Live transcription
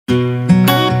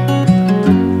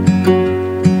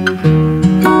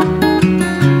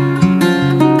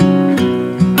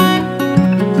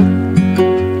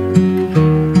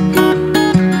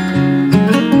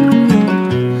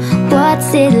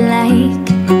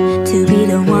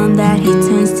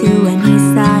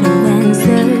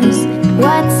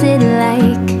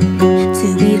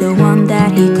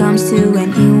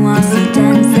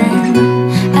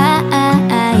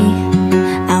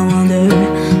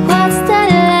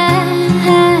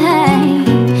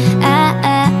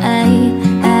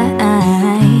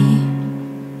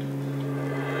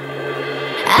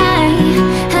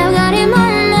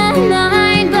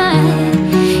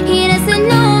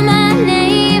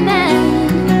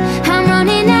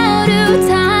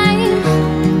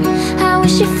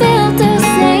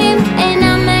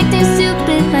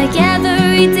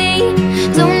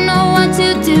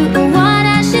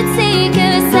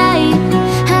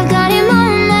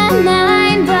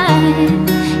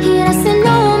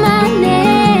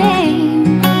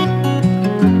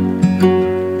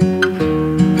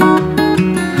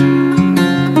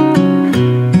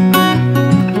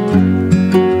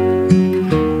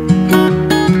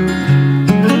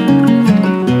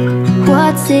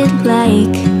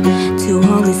like to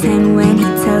hold his hand when he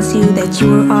tells you that you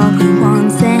are all he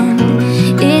wants? And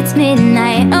it's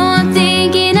midnight, oh, I'm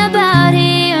thinking about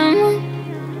him.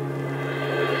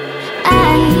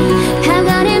 I have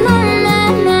got him on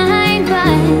my mind,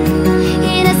 but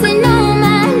he doesn't know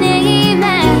my name,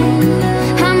 and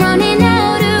I'm running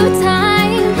out of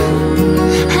time.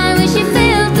 I wish you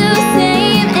felt the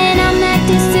same, and I'm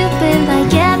acting stupid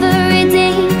like every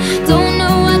day. Don't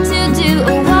know what to do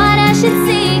or what I should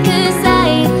say, 'cause I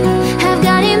have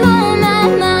got him on my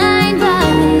mind, but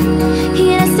he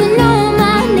doesn't know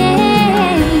my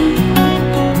name.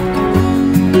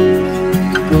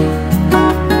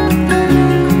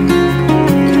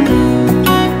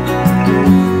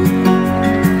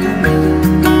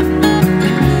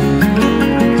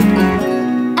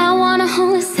 I wanna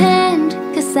hold his hand,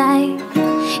 'cause I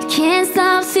can't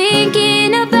stop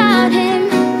thinking about him.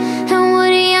 And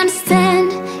would he understand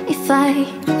if I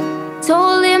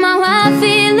told him how I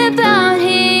feel about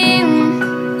him?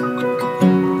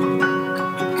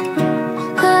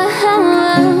 Oh, oh,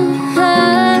 oh,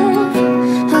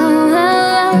 oh, oh,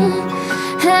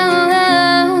 oh.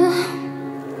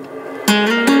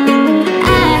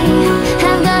 I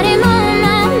have got him on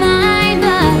my mind,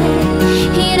 but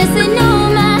he doesn't know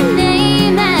my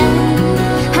name, and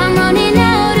I'm running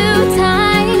out of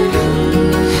time.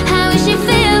 I wish you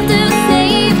felt the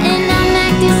same, and I'm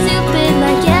acting stupid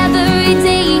like every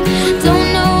day. Don't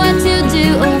know what to do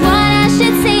or what I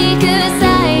should say, 'cause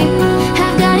I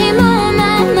have got him on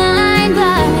my mind,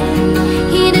 but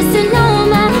he doesn't know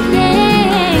my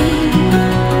name.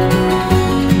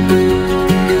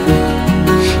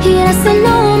 He doesn't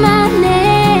know my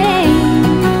name.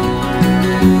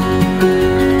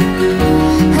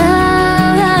 Oh,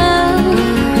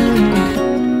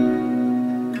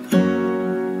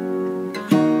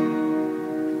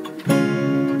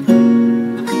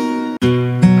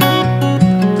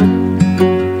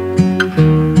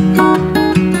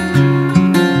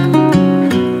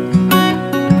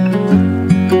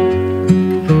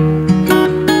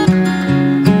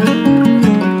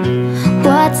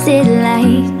 what's it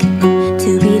like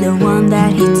to be the one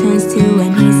that he turns to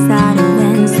when he's out of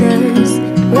answers?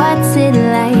 What's it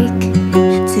like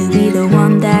to be the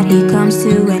one that he comes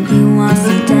to when he wants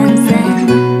to dance? And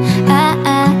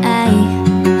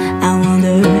I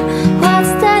wonder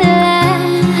what's that like?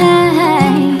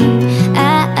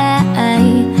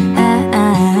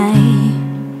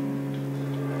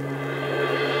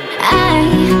 I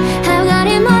have got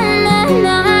him on my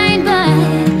mind, but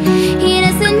he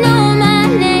doesn't know my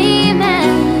name,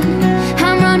 and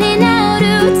I'm running out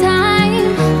of time.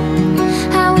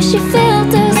 I wish you felt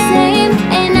the same,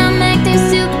 and I'm acting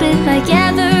stupid like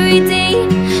every day.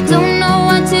 Don't know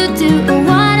what to do or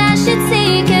what I should say,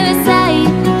 'cause I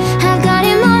have got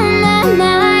him on my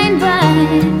mind, but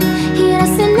he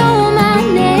doesn't know my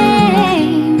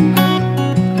name.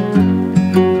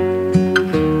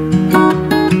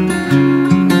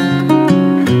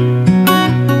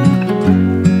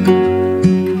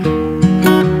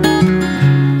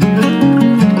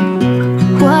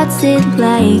 What's it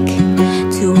like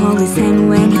to hold his hand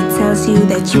when he tells you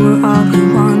that you are all he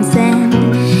wants? And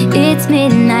it's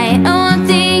midnight, oh, I'm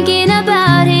thinking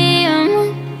about him.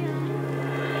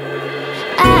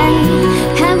 I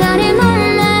have got him on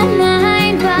my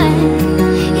mind, but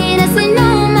he doesn't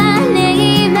know my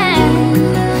name, and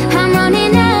I'm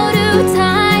running out of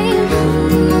time.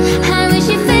 I wish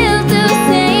you felt the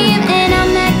same, and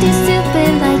I'm acting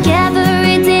stupid like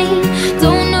every day.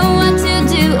 Don't know what to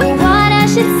do or what I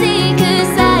should say,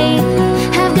 'cause I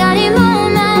have got him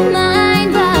on my mind,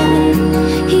 but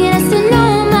he doesn't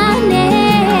know my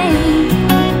name.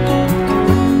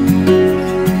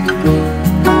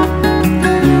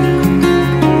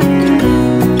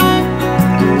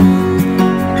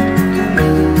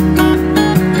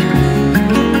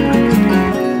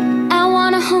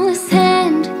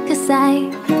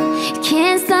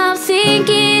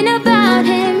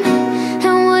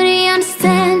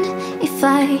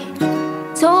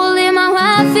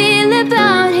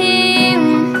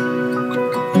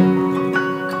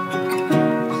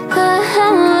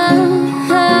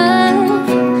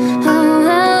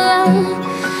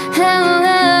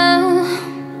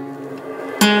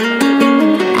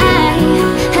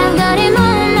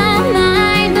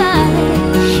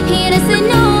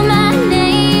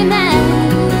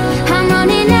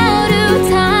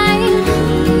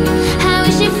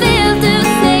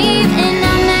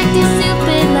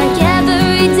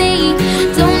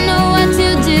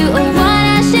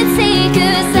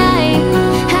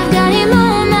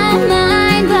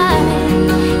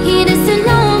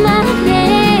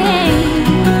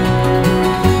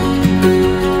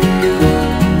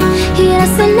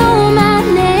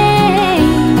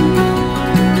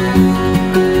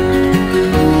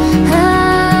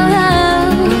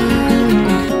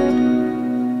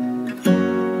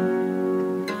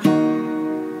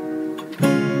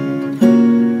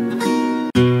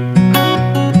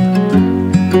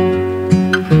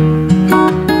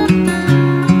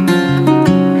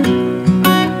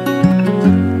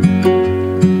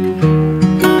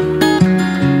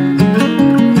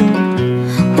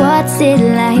 What's it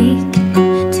like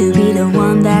to be the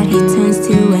one that he turns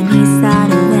to when he's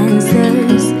out of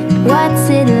answers? What's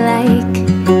it like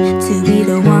to be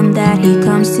the one that he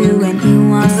comes to when he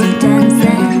wants to dance?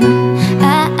 And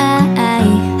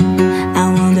I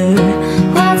wonder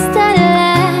what's that like?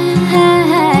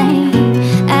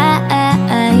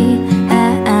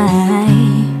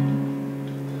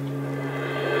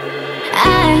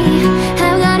 I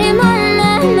have got him on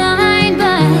my mind,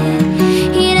 but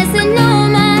he doesn't know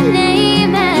my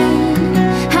name, and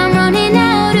I'm running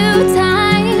out of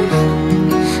time.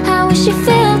 I wish you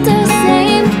felt the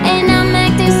same, and I'm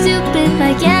acting stupid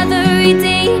like every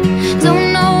day. Don't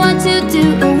know what to do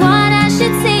or what I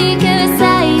should say, 'cause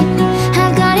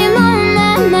I've got him on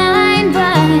my mind,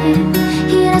 but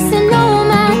he doesn't know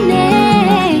my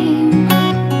name.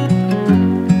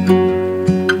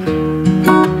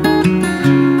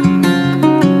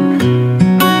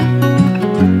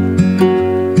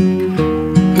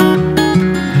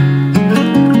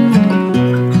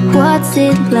 What's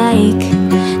it like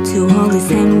to hold his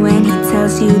hand when he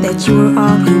tells you that you're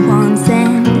all he wants?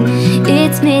 And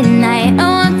it's midnight,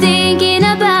 oh, I'm thinking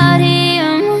about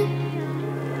him.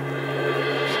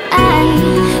 I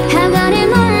have got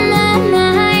him on my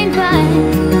mind, but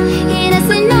he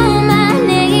doesn't know my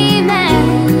name, and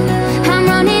I'm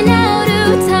running out of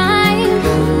time.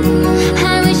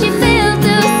 I wish you felt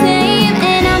the same,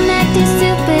 and I'm acting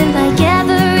stupid like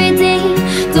every day.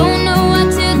 Don't know what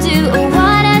to do or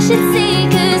what I should say,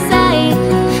 'cause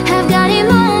I've got him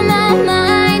on my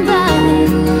mind, but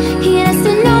he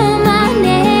doesn't know my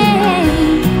name.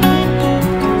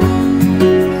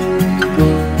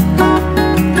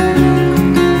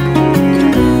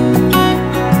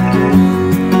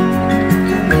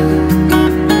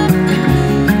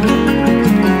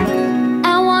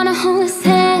 I wanna hold his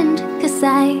hand, 'cause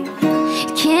I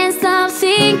can't stop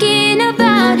thinking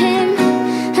about him.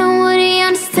 And would he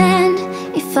understand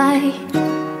if I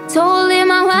told him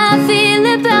how I feel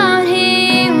about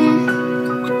him?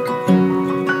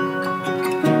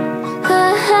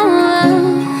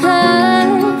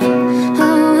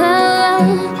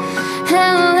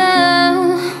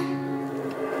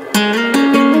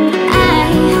 I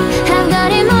have got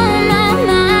him on my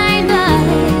mind, but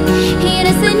he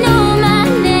doesn't know my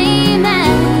name,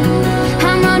 and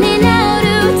I'm running out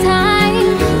of time.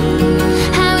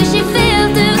 I wish you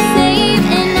felt the same,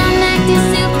 and I'm acting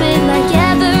stupid like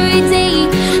every day.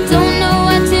 Don't know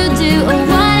what to do or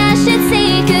what I should say,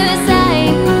 'cause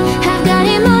I've got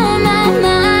him on my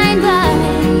mind, but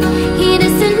he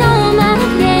doesn't know my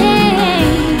name.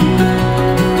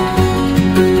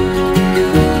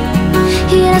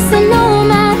 He doesn't know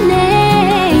my name.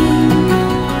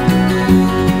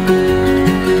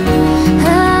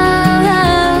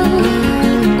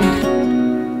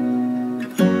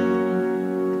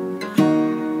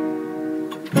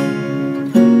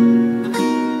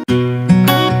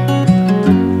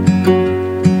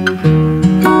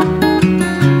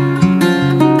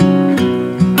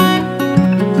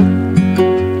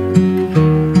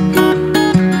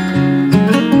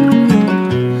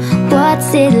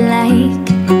 What's it like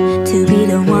to be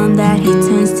the one that he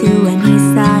turns to when he's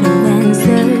out of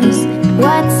answers?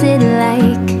 What's it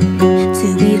like to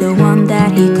be the one that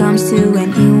he comes to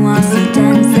when he wants to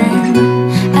dance? And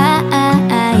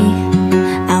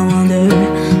I wonder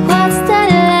what's that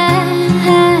like?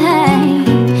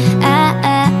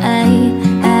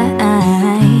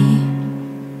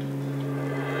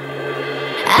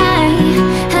 I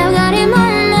have got him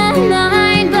on my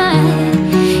mind, but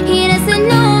he doesn't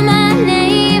know my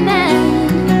name, and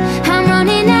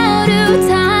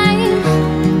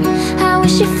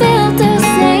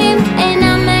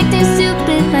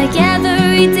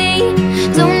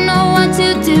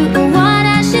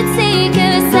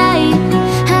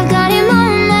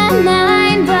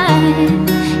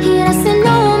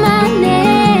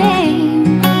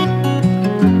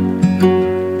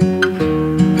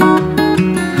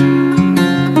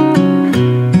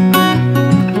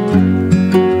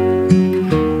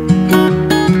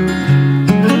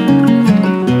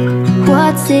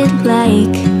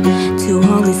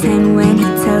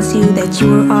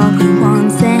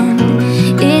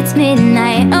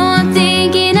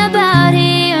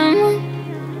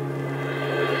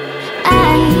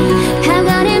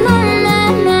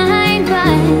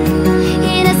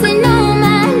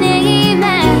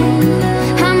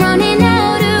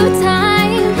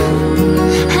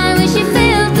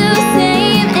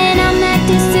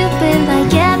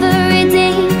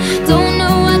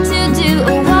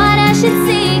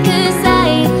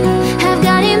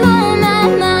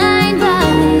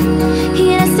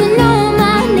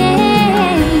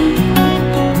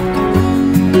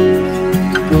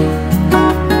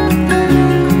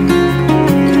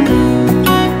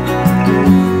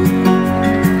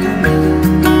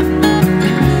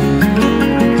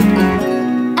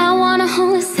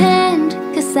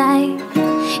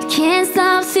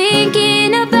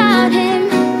thinking about him.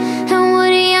 And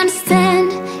would he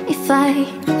understand if I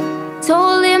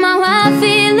told him how I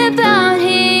feel about him?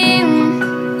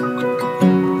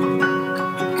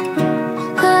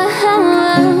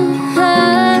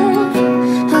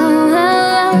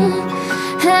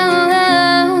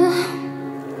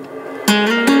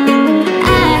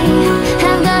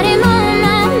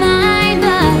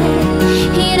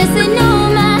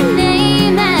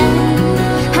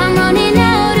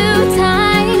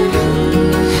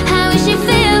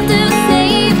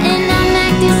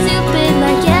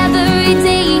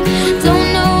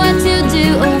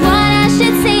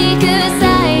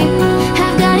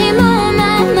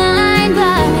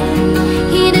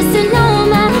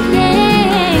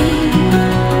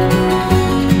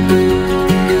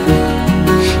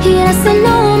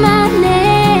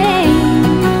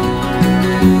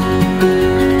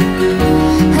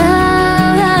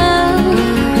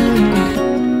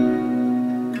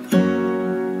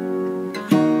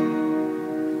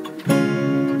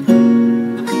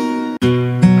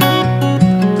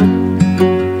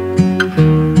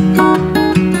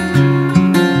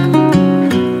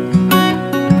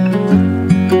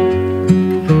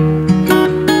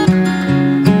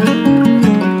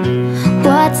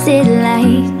 What's it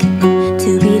like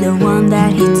to be the one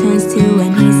that he turns to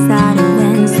when he's out of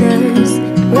answers?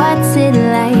 What's it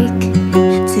like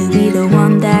to be the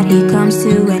one that he comes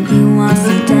to when he wants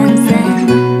to dance? And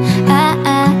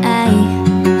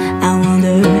I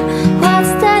wonder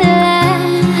what's that like?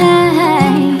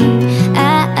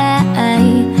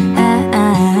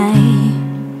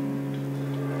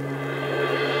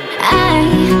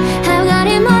 I've got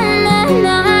him on my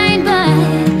mind, but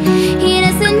he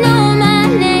doesn't know my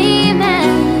name,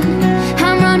 and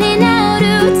I'm running out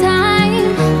of time.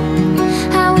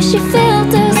 I wish he felt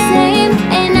the same,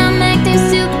 and I'm acting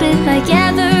stupid like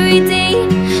every day.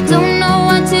 Don't know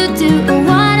what to do or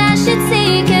what I should say,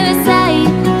 'cause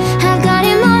I've got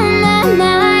him on my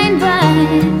mind, but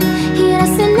he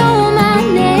doesn't know my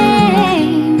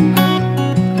name.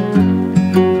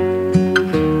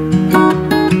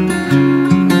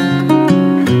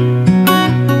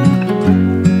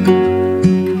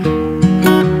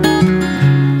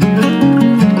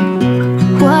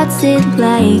 What's it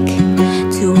like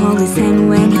to hold his hand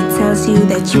when he tells you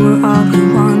that you're all he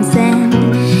wants? And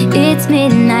It's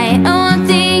midnight, I want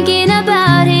the